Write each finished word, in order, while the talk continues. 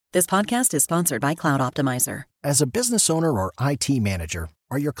This podcast is sponsored by Cloud Optimizer. As a business owner or IT manager,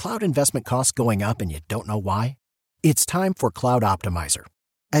 are your cloud investment costs going up and you don't know why? It's time for Cloud Optimizer.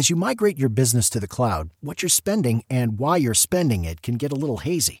 As you migrate your business to the cloud, what you're spending and why you're spending it can get a little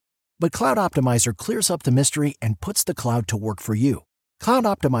hazy. But Cloud Optimizer clears up the mystery and puts the cloud to work for you. Cloud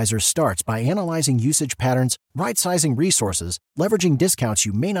Optimizer starts by analyzing usage patterns, right-sizing resources, leveraging discounts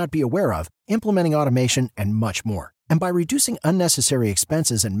you may not be aware of, implementing automation, and much more. And by reducing unnecessary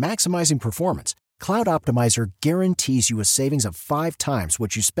expenses and maximizing performance, Cloud Optimizer guarantees you a savings of 5 times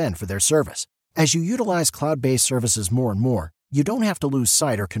what you spend for their service. As you utilize cloud-based services more and more, you don't have to lose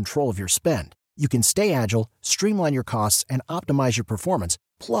sight or control of your spend. You can stay agile, streamline your costs, and optimize your performance,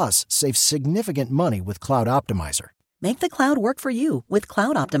 plus save significant money with Cloud Optimizer. Make the cloud work for you with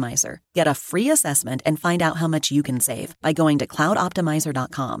Cloud Optimizer. Get a free assessment and find out how much you can save by going to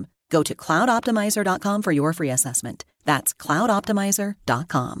cloudoptimizer.com. Go to cloudoptimizer.com for your free assessment. That's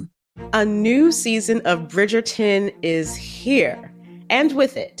cloudoptimizer.com. A new season of Bridgerton is here. And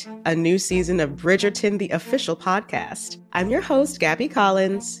with it, a new season of Bridgerton, the official podcast. I'm your host, Gabby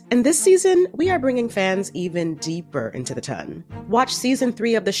Collins, and this season, we are bringing fans even deeper into the ton. Watch season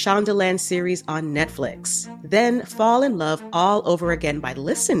 3 of the Shondaland series on Netflix. Then fall in love all over again by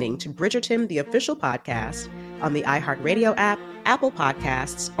listening to Bridgerton, the official podcast, on the iHeartRadio app, Apple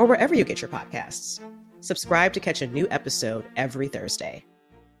Podcasts, or wherever you get your podcasts. Subscribe to catch a new episode every Thursday.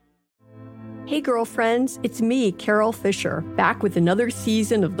 Hey girlfriends, it's me, Carol Fisher, back with another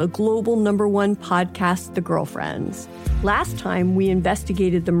season of the global #1 podcast, The Girlfriends. Last time, we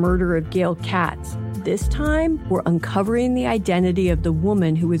investigated the murder of Gail Katz. This time, we're uncovering the identity of the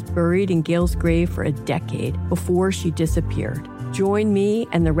woman who was buried in Gail's grave for a decade before she disappeared. Join me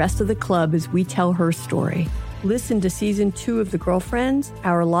and the rest of the club as we tell her story. Listen to Season 2 of The Girlfriends,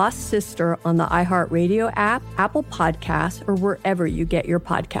 Our Lost Sister on the iHeartRadio app, Apple Podcasts, or wherever you get your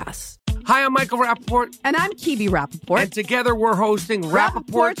podcasts. Hi, I'm Michael Rappaport. And I'm Kibi Rappaport. And together we're hosting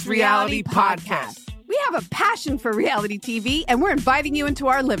Rappaport's Reality Podcast. We have a passion for reality TV, and we're inviting you into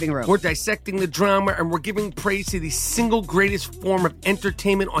our living room. We're dissecting the drama, and we're giving praise to the single greatest form of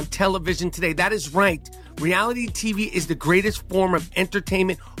entertainment on television today. That is right. Reality TV is the greatest form of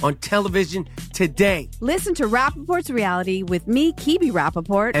entertainment on television today. Listen to Rappaport's Reality with me, Kibi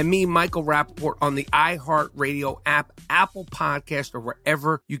Rappaport. And me, Michael Rappaport, on the iHeartRadio app, Apple Podcast, or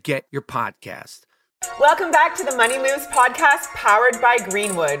wherever you get your podcast. Welcome back to the Money Moves podcast powered by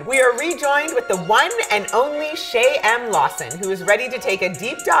Greenwood. We are rejoined with the one and only Shay M. Lawson, who is ready to take a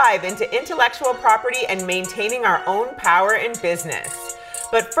deep dive into intellectual property and maintaining our own power in business.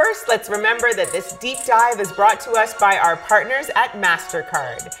 But first, let's remember that this deep dive is brought to us by our partners at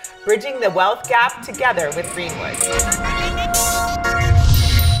MasterCard, bridging the wealth gap together with Greenwood.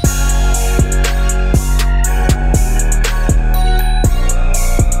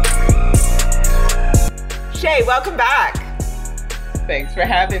 Shay, welcome back. Thanks for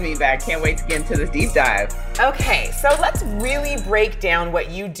having me back. Can't wait to get into this deep dive. Okay, so let's really break down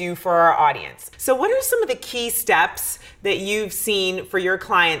what you do for our audience. So what are some of the key steps that you've seen for your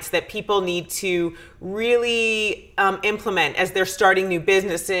clients that people need to really implement as they're starting new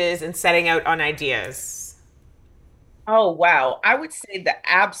businesses and setting out on ideas? Oh, wow. I would say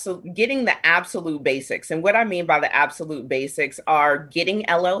getting the absolute basics. And what I mean by the absolute basics are getting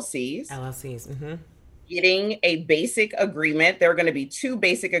LLCs. Mm-hmm. Getting a basic agreement. There are going to be 2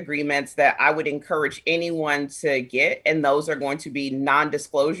 basic agreements that I would encourage anyone to get, and those are going to be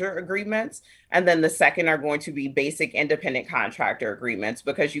non-disclosure agreements. And then the second are going to be basic independent contractor agreements,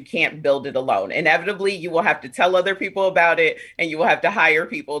 because you can't build it alone. Inevitably, you will have to tell other people about it, and you will have to hire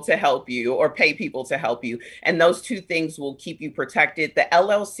people to help you or pay people to help you. And those 2 things will keep you protected. The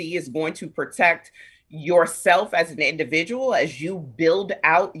LLC is going to protect yourself as an individual. As you build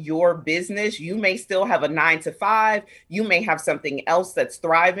out your business, you may still have a 9-to-5, you may have something else that's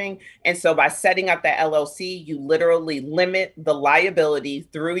thriving. And so by setting up the LLC, you literally limit the liability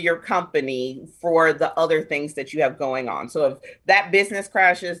through your company for the other things that you have going on. So if that business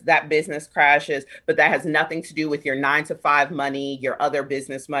crashes, but that has nothing to do with your 9-to-5 money, your other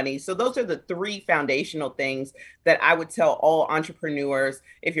business money. So those are the 3 foundational things that I would tell all entrepreneurs.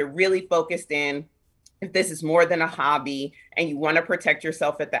 If you're really focused in, if this is more than a hobby and you want to protect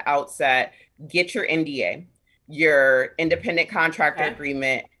yourself at the outset, get your NDA, your independent contractor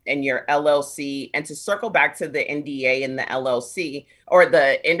agreement, and your LLC. And to circle back to the NDA and the LLC, or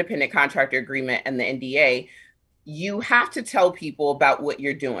the independent contractor agreement and the NDA, you have to tell people about what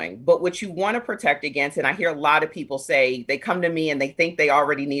you're doing, but what you want to protect against. And I hear a lot of people say they come to me and they think they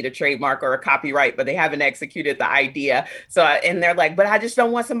already need a trademark or a copyright, but they haven't executed the idea. So, and they're like, but I just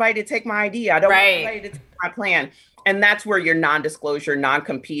don't want somebody to take my idea. I don't want somebody to take my plan. And that's where your non-disclosure,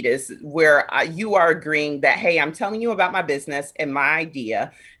 non-compete is, where you are agreeing that, hey, I'm telling you about my business and my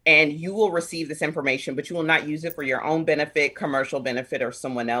idea, and you will receive this information, but you will not use it for your own benefit, commercial benefit, or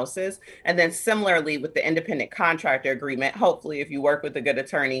someone else's. And then similarly with the independent contractor agreement, hopefully if you work with a good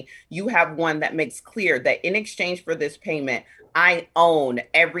attorney, you have one that makes clear that in exchange for this payment, I own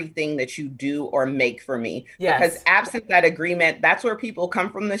everything that you do or make for me. Yes. Because absent that agreement, that's where people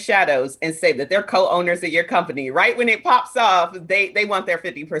come from the shadows and say that they're co-owners of your company. Right when it pops off, they want their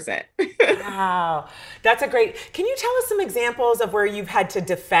 50%. Wow. That's a great, can you tell us some examples of where you've had to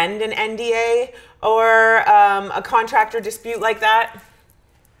defend an NDA or a contractor dispute like that?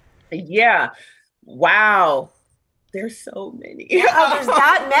 Yeah. Wow. There's so many. Oh, there's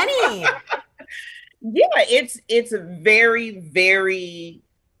that many. Yeah, it's very, very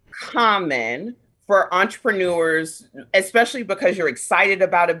common for entrepreneurs, especially because you're excited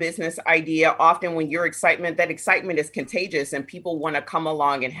about a business idea. Often when that excitement is contagious and people want to come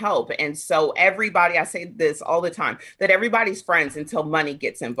along and help. And so everybody, I say this all the time, that everybody's friends until money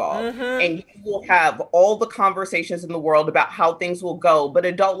gets involved. And you will have all the conversations in the world about how things will go. But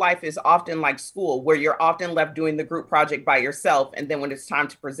adult life is often like school, where you're often left doing the group project by yourself. And then when it's time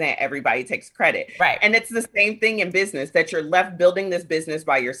to present, everybody takes credit. Right. And it's the same thing in business, that you're left building this business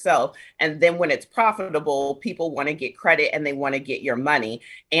by yourself. And then when it's profitable, people want to get credit and they want to get your money.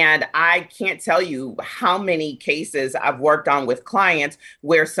 And I can't tell you how many cases I've worked on with clients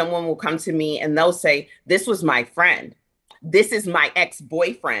where someone will come to me and they'll say, this was my friend. This is my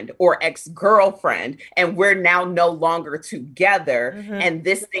ex-boyfriend or ex-girlfriend, and we're now no longer together. And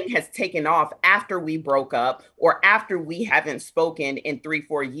this thing has taken off after we broke up or after we haven't spoken in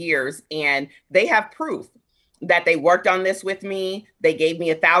 3-4 years. And they have proof that they worked on this with me. They gave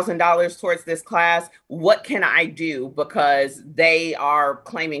me $1,000 towards this class. What can I do? Because they are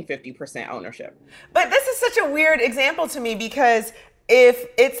claiming 50% ownership. But this is such a weird example to me, because if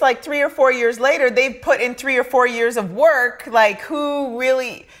it's like 3 or 4 years later, they've put in 3 or 4 years of work, like who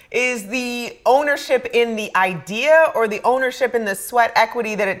really is the ownership in the idea or the ownership in the sweat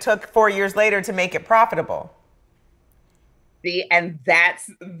equity that it took 4 years later to make it profitable? And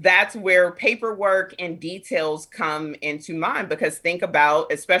that's where paperwork and details come into mind, because think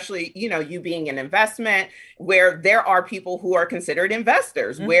about, especially, you being an investment, where there are people who are considered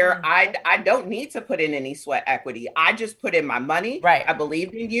investors, where I don't need to put in any sweat equity. I just put in my money. Right. I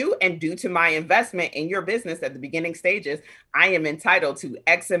believed in you, and due to my investment in your business at the beginning stages, I am entitled to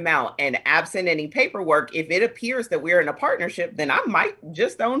X amount. And absent any paperwork, if it appears that we're in a partnership, then I might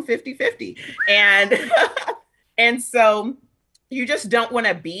just own 50-50. And so you just don't want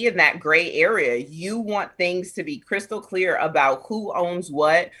to be in that gray area. You want things to be crystal clear about who owns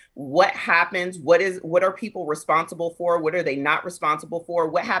what happens, what are people responsible for, what are they not responsible for,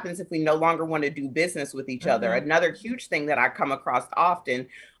 what happens if we no longer want to do business with each other. Another huge thing that I come across often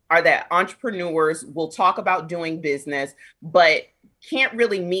are that entrepreneurs will talk about doing business, but can't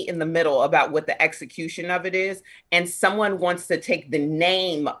really meet in the middle about what the execution of it is. And someone wants to take the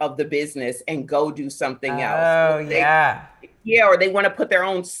name of the business and go do something else. Oh, yeah. Yeah, or they want to put their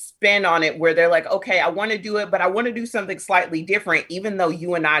own spin on it, where they're like, okay, I want to do it, but I want to do something slightly different, even though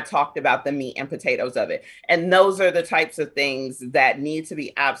you and I talked about the meat and potatoes of it. And those are the types of things that need to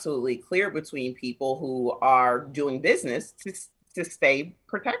be absolutely clear between people who are doing business to stay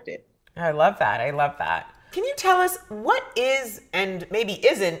protected. I love that. I love that. Can you tell us what is and maybe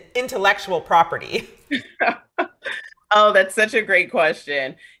isn't intellectual property? Oh, that's such a great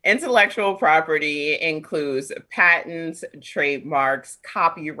question. Intellectual property includes patents, trademarks,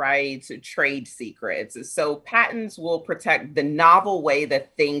 copyrights, trade secrets. So patents will protect the novel way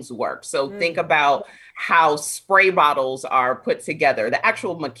that things work. So think about how spray bottles are put together, the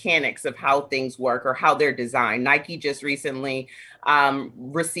actual mechanics of how things work or how they're designed. Nike just recently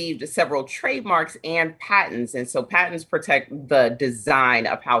received several trademarks and patents. And so patents protect the design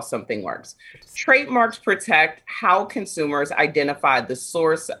of how something works. Trademarks protect how consumers identify the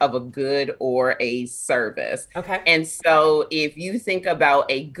source of a good or a service. Okay. And so if you think about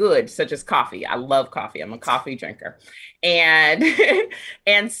a good such as coffee, I love coffee. I'm a coffee drinker. And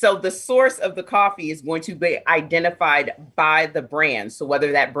so the source of the coffee is going to be identified by the brand. So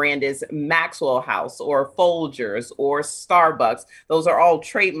whether that brand is Maxwell House or Folgers or Starbucks, those are all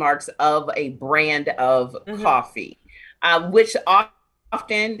trademarks of a brand of coffee, which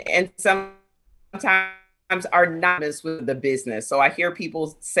often and sometimes are not with the business. So I hear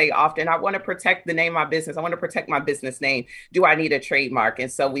people say often, I want to protect the name of my business. I want to protect my business name. Do I need a trademark?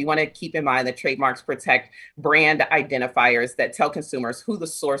 And so we want to keep in mind that trademarks protect brand identifiers that tell consumers who the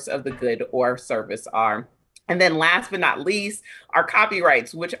source of the good or service are. And then last but not least, our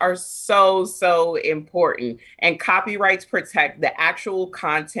copyrights, which are so important. And copyrights protect the actual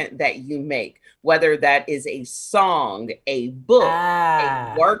content that you make, whether that is a song, a book,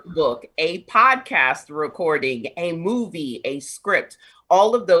 a workbook, a podcast recording, a movie, a script.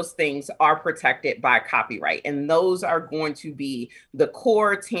 All of those things are protected by copyright, and those are going to be the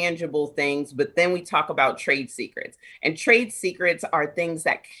core tangible things. But then we talk about trade secrets, and trade secrets are things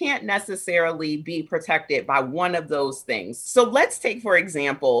that can't necessarily be protected by one of those things. So let's take, for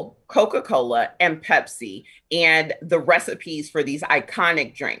example, Coca-Cola and Pepsi and the recipes for these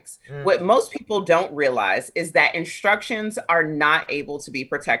iconic drinks. What most people don't realize is that instructions are not able to be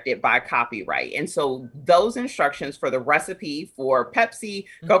protected by copyright. And so those instructions for the recipe for Pepsi,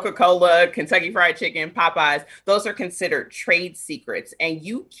 Coca-Cola, Kentucky Fried Chicken, Popeyes, those are considered trade secrets. And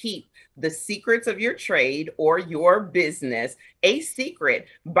you keep the secrets of your trade or your business a secret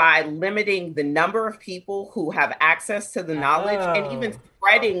by limiting the number of people who have access to the knowledge and even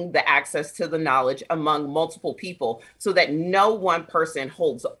spreading the access to the knowledge among multiple people so that no one person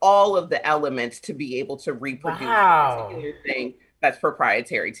holds all of the elements to be able to reproduce a particular thing that's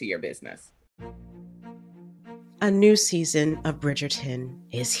proprietary to your business. A new season of Bridgerton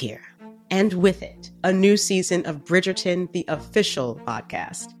is here. And with it, a new season of Bridgerton, the official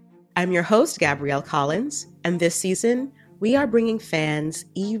podcast. I'm your host, Gabrielle Collins, and this season, we are bringing fans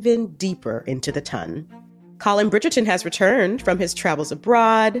even deeper into the ton. Colin Bridgerton has returned from his travels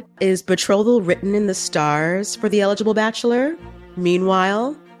abroad. Is betrothal written in the stars for the eligible bachelor?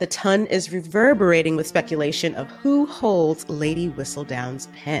 Meanwhile, the ton is reverberating with speculation of who holds Lady Whistledown's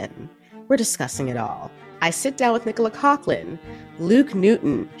pen. We're discussing it all. I sit down with Nicola Coughlan, Luke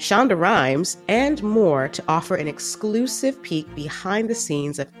Newton, Shonda Rhimes, and more to offer an exclusive peek behind the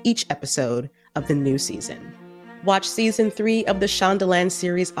scenes of each episode of the new season. Watch season 3 of the Shondaland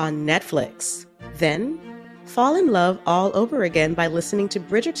series on Netflix. Then, fall in love all over again by listening to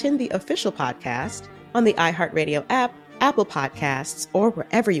Bridgerton, the official podcast, on the iHeartRadio app, Apple Podcasts, or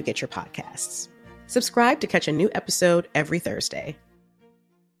wherever you get your podcasts. Subscribe to catch a new episode every Thursday.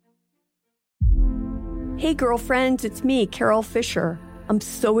 Hey girlfriends, it's me, Carol Fisher. I'm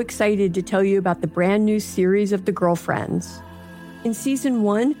so excited to tell you about the brand new series of The Girlfriends. In season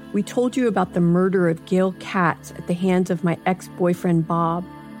 1, we told you about the murder of Gail Katz at the hands of my ex-boyfriend Bob.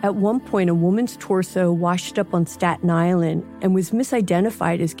 At one point, a woman's torso washed up on Staten Island and was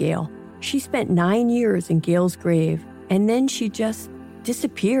misidentified as Gail. She spent 9 years in Gail's grave, and then she just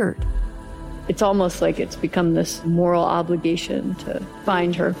disappeared. It's almost like it's become this moral obligation to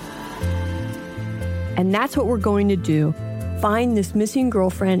find her. And that's what we're going to do. Find this missing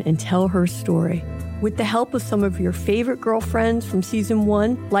girlfriend and tell her story. With the help of some of your favorite girlfriends from season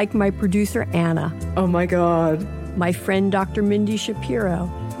 1, like my producer, Anna. Oh my God. My friend, Dr. Mindy Shapiro.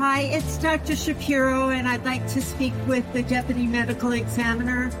 Hi, it's Dr. Shapiro, and I'd like to speak with the deputy medical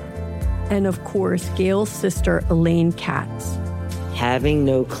examiner. And of course, Gail's sister, Elaine Katz. Having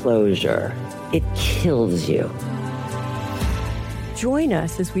no closure, it kills you. Join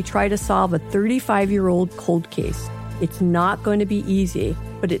us as we try to solve a 35-year-old cold case. It's not going to be easy,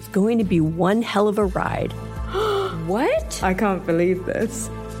 but it's going to be one hell of a ride. What? I can't believe this.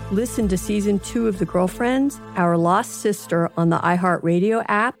 Listen to season 2 of The Girlfriends, Our Lost Sister on the iHeartRadio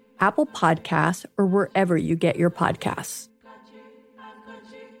app, Apple Podcasts, or wherever you get your podcasts.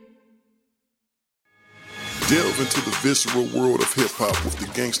 Delve into the visceral world of hip-hop with the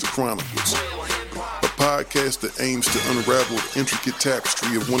Gangster Chronicles, a podcast that aims to unravel the intricate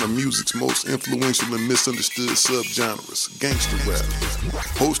tapestry of one of music's most influential and misunderstood subgenres, gangster rap.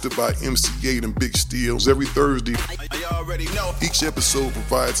 Hosted by MC8 and Big Steels every Thursday, each episode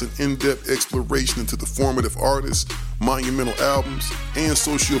provides an in-depth exploration into the formative artists, monumental albums, and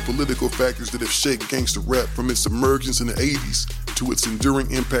socio-political factors that have shaped gangster rap from its emergence in the 80s to its enduring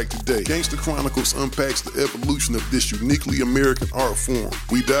impact today. Gangster Chronicles unpacks the evolution of this uniquely American art form.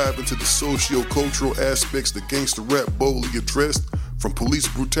 We dive into the socio-cultural aspects that gangster rap boldly addressed, from police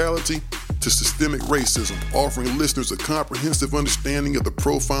brutality to systemic racism, offering listeners a comprehensive understanding of the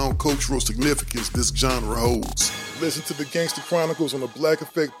profound cultural significance this genre holds. Listen to the Gangster Chronicles on the Black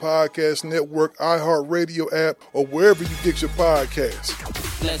Effect Podcast Network, iHeartRadio app, or wherever you get your podcasts.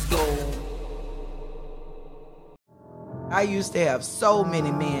 Let's go. I used to have so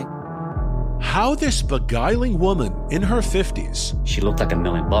many men. How this beguiling woman in her 50s, she looked like $1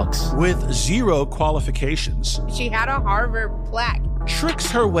 million, with zero qualifications, she had a Harvard plaque tricks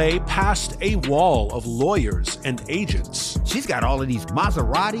her way past a wall of lawyers and agents. She's got all of these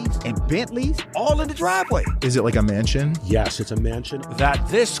Maseratis and Bentleys all in the driveway. Is it like a mansion? Yes, it's a mansion. That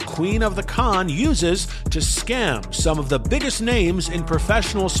this queen of the con uses to scam some of the biggest names in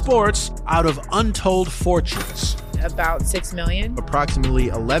professional sports out of untold fortunes. About $6 million. Approximately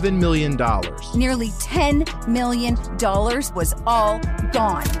 $11 million. Nearly $10 million was all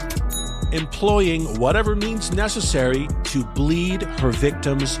gone. Employing whatever means necessary to bleed her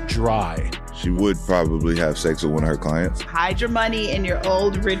victims dry. She would probably have sex with one of her clients. Hide your money in your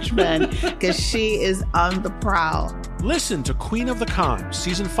old rich man, because she is on the prowl. Listen to Queen of the Con,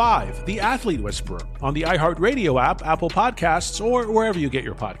 Season 5, The Athlete Whisperer, on the iHeartRadio app, Apple Podcasts, or wherever you get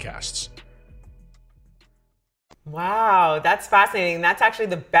your podcasts. Wow, that's fascinating. That's actually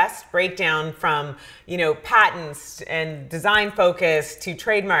the best breakdown from, patents and design focus to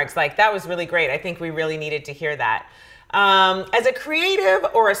trademarks. Like, that was really great. I think we really needed to hear that. As a creative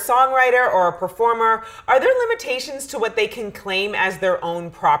or a songwriter or a performer, are there limitations to what they can claim as their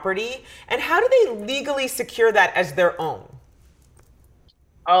own property? And how do they legally secure that as their own?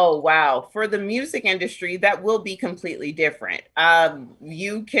 Oh, wow. For the music industry, that will be completely different.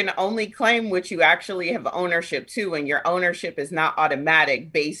 You can only claim what you actually have ownership to, and your ownership is not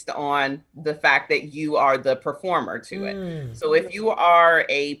automatic based on the fact that you are the performer to it. So if you are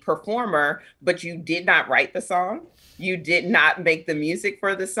a performer, but you did not write the song, you did not make the music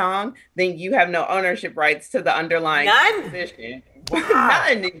for the song, then you have no ownership rights to the underlying composition. Wow.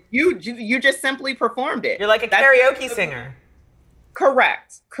 None. You just simply performed it. You're like a karaoke singer.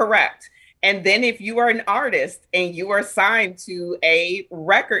 Correct. And then if you are an artist and you are signed to a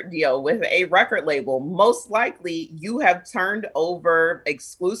record deal with a record label, most likely you have turned over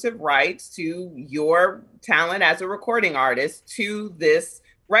exclusive rights to your talent as a recording artist to this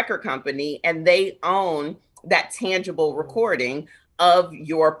record company, and they own that tangible recording of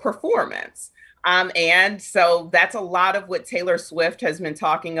your performance. And so that's a lot of what Taylor Swift has been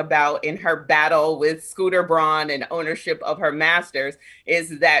talking about in her battle with Scooter Braun and ownership of her masters,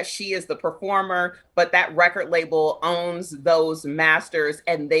 is that she is the performer, but that record label owns those masters,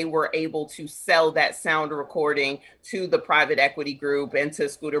 and they were able to sell that sound recording to the private equity group and to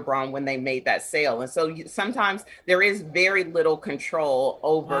Scooter Braun when they made that sale. And so sometimes there is very little control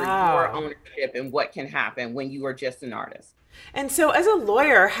over your ownership and what can happen when you are just an artist. And so as a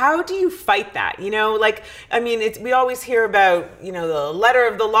lawyer, how do you fight that? We always hear about, the letter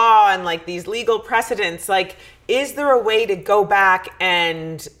of the law and like these legal precedents. Like, is there a way to go back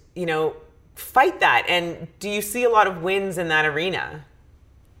and, fight that? And do you see a lot of wins in that arena?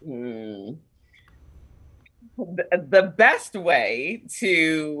 The best way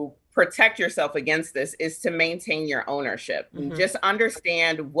to protect yourself against this is to maintain your ownership. Just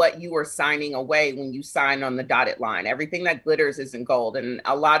understand what you are signing away when you sign on the dotted line. Everything that glitters isn't gold. And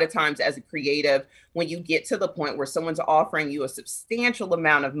a lot of times as a creative, when you get to the point where someone's offering you a substantial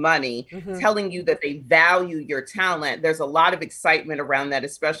amount of money, telling you that they value your talent, there's a lot of excitement around that,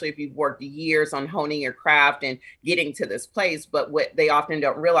 especially if you've worked years on honing your craft and getting to this place. But what they often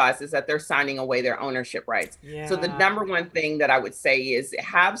don't realize is that they're signing away their ownership rights. Yeah. So the number one thing that I would say is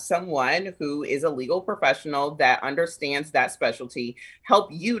have someone who is a legal professional that understands that specialty help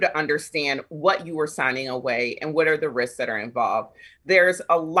you to understand what you are signing away and what are the risks that are involved. There's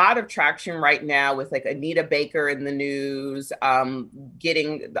a lot of traction right now with like Anita Baker in the news,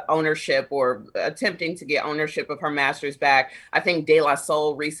 getting the ownership or attempting to get ownership of her masters back. I think De La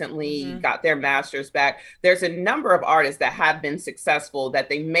Soul recently got their masters back. There's a number of artists that have been successful that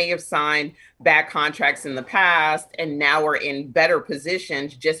they may have signed bad contracts in the past and now are in better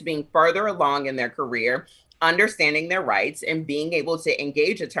positions, just being further along in their career, understanding their rights and being able to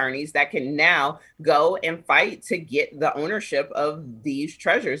engage attorneys that can now go and fight to get the ownership of these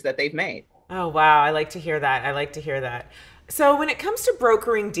treasures that they've made. Oh, wow. I like to hear that. So when it comes to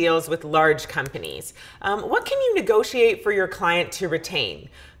brokering deals with large companies, what can you negotiate for your client to retain?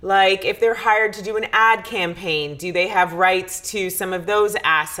 Like if they're hired to do an ad campaign, do they have rights to some of those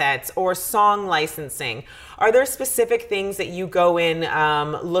assets or song licensing? Are there specific things that you go in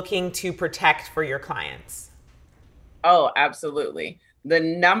looking to protect for your clients? Oh, absolutely. The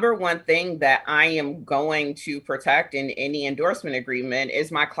number one thing that I am going to protect in any endorsement agreement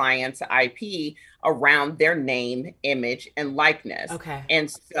is my client's IP around their name, image, and likeness. Okay. And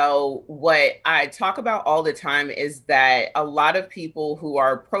so what I talk about all the time is that a lot of people who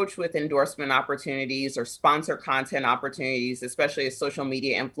are approached with endorsement opportunities or sponsor content opportunities, especially as social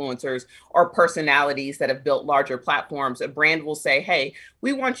media influencers or personalities that have built larger platforms, a brand will say, hey,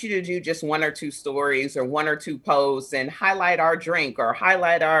 we want you to do just one or two stories or one or two posts and highlight our drink or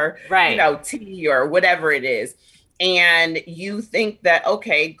highlight our, tea or whatever it is. And you think that,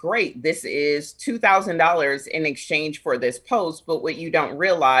 okay, great, this is $2,000 in exchange for this post. But what you don't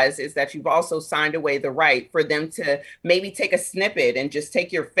realize is that you've also signed away the right for them to maybe take a snippet and just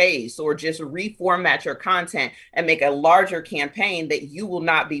take your face or just reformat your content and make a larger campaign that you will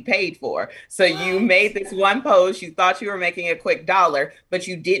not be paid for. So you made this one post, you thought you were making a quick dollar, but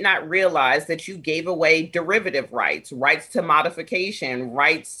you did not realize that you gave away derivative rights, rights to modification,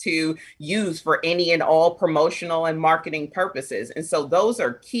 rights to use for any and all promotional and marketing purposes. And so those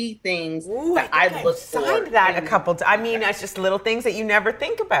are key things that I look for. Signed that a couple times. I mean, it's just little things that you never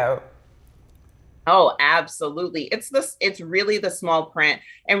think about. Oh, absolutely. It's really the small print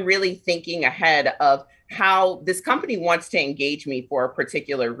and really thinking ahead of how this company wants to engage me for a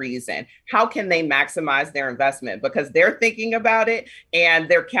particular reason. How can they maximize their investment? Because they're thinking about it and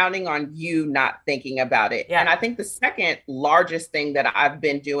they're counting on you not thinking about it. Yeah. And I think the second largest thing that I've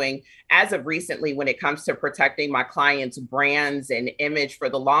been doing as of recently when it comes to protecting my clients' brands and image for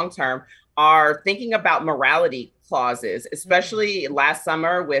the long term are thinking about morality clauses, especially last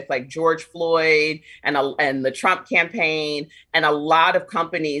summer with like George Floyd and the Trump campaign and a lot of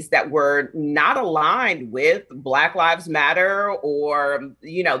companies that were not aligned with Black Lives Matter or,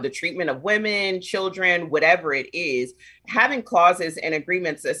 you know, the treatment of women, children, whatever it is, having clauses and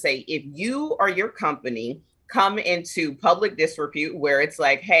agreements that say, if you or your company come into public disrepute where it's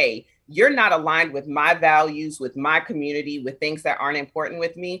like, hey, you're not aligned with my values, with my community, with things that aren't important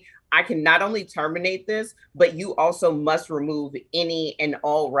with me, I can not only terminate this, but you also must remove any and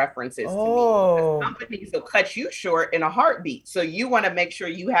all references to me. Because companies will cut you short in a heartbeat. So you want to make sure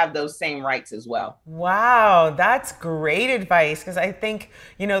you have those same rights as well. Wow, that's great advice. Because I think,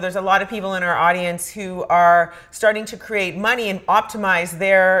 you know, there's a lot of people in our audience who are starting to create money and optimize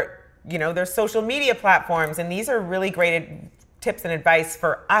their, you know, their social media platforms. And these are really great tips and advice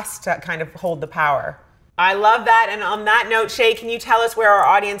for us to kind of hold the power. I love that. And on that note, Shay, can you tell us where our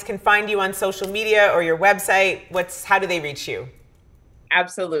audience can find you on social media or your website? how do they reach you?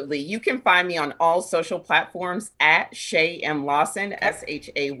 Absolutely. You can find me on all social platforms at Shay M. Lawson,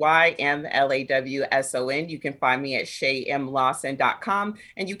 ShaymLawson. You can find me at shaymlawson.com,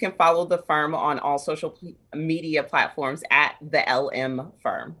 and you can follow the firm on all social media platforms at the LM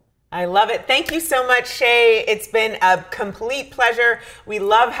Firm. I love it. Thank you so much, Shay. It's been a complete pleasure. We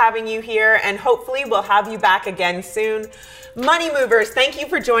love having you here, and hopefully we'll have you back again soon. Money Movers, thank you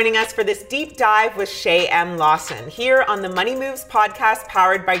for joining us for this deep dive with Shay M. Lawson here on the Money Moves podcast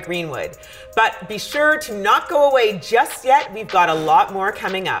powered by Greenwood. But be sure to not go away just yet. We've got a lot more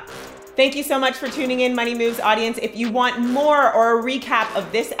coming up. Thank you so much for tuning in, Money Moves audience. If you want more or a recap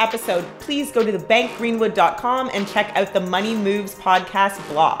of this episode, please go to thebankgreenwood.com and check out the Money Moves podcast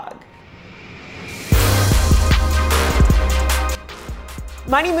blog.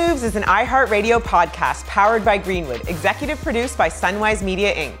 Money Moves is an iHeartRadio podcast powered by Greenwood, executive produced by Sunwise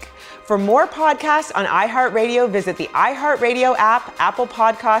Media, Inc. For more podcasts on iHeartRadio, visit the iHeartRadio app, Apple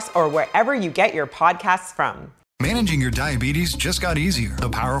Podcasts, or wherever you get your podcasts from. Managing your diabetes just got easier. The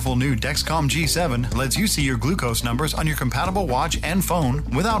powerful new Dexcom G7 lets you see your glucose numbers on your compatible watch and phone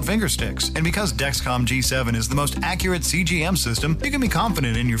without finger sticks. And because Dexcom G7 is the most accurate CGM system, you can be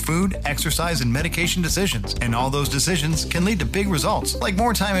confident in your food, exercise, and medication decisions. And all those decisions can lead to big results, like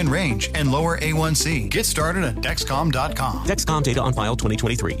more time in range and lower A1C. Get started at Dexcom.com. Dexcom data on file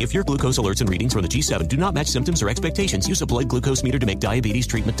 2023. If your glucose alerts and readings from the G7 do not match symptoms or expectations, use a blood glucose meter to make diabetes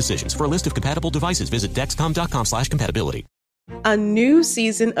treatment decisions. For a list of compatible devices, visit Dexcom.com/compatibility. A new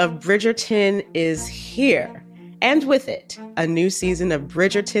season of Bridgerton is here. And with it, a new season of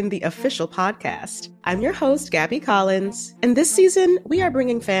Bridgerton, the official podcast. I'm your host, Gabby Collins. And this season, we are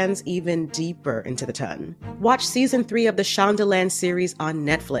bringing fans even deeper into the ton. Watch season 3 of the Shondaland series on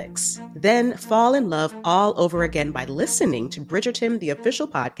Netflix. Then fall in love all over again by listening to Bridgerton, the official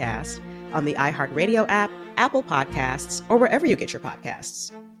podcast on the iHeartRadio app, Apple Podcasts, or wherever you get your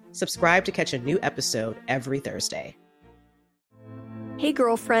podcasts. Subscribe to catch a new episode every Thursday. Hey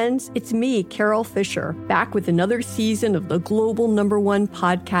girlfriends, it's me, Carol Fisher, back with another season of the global #1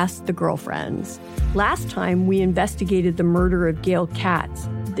 podcast, The Girlfriends. Last time, we investigated the murder of Gail Katz.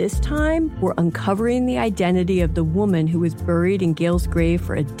 This time, we're uncovering the identity of the woman who was buried in Gail's grave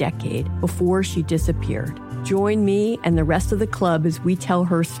for a decade before she disappeared. Join me and the rest of the club as we tell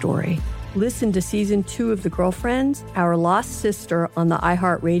her story. Listen to Season 2 of The Girlfriends, Our Lost Sister on the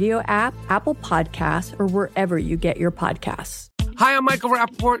iHeartRadio app, Apple Podcasts, or wherever you get your podcasts. Hi, I'm Michael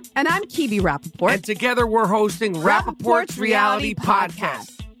Rappaport. And I'm Kibi Rappaport. And together we're hosting Rappaport's Reality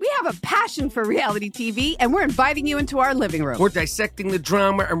Podcast. We have a passion for reality TV, and we're inviting you into our living room. We're dissecting the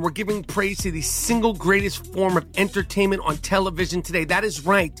drama, and we're giving praise to the single greatest form of entertainment on television today. That is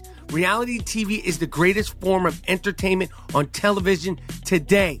right. Reality TV is the greatest form of entertainment on television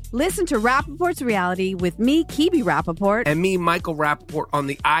today. Listen to Rappaport's Reality with me, Kibi Rappaport. And me, Michael Rappaport, on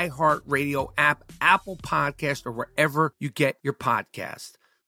the iHeartRadio app, Apple Podcast, or wherever you get your podcast.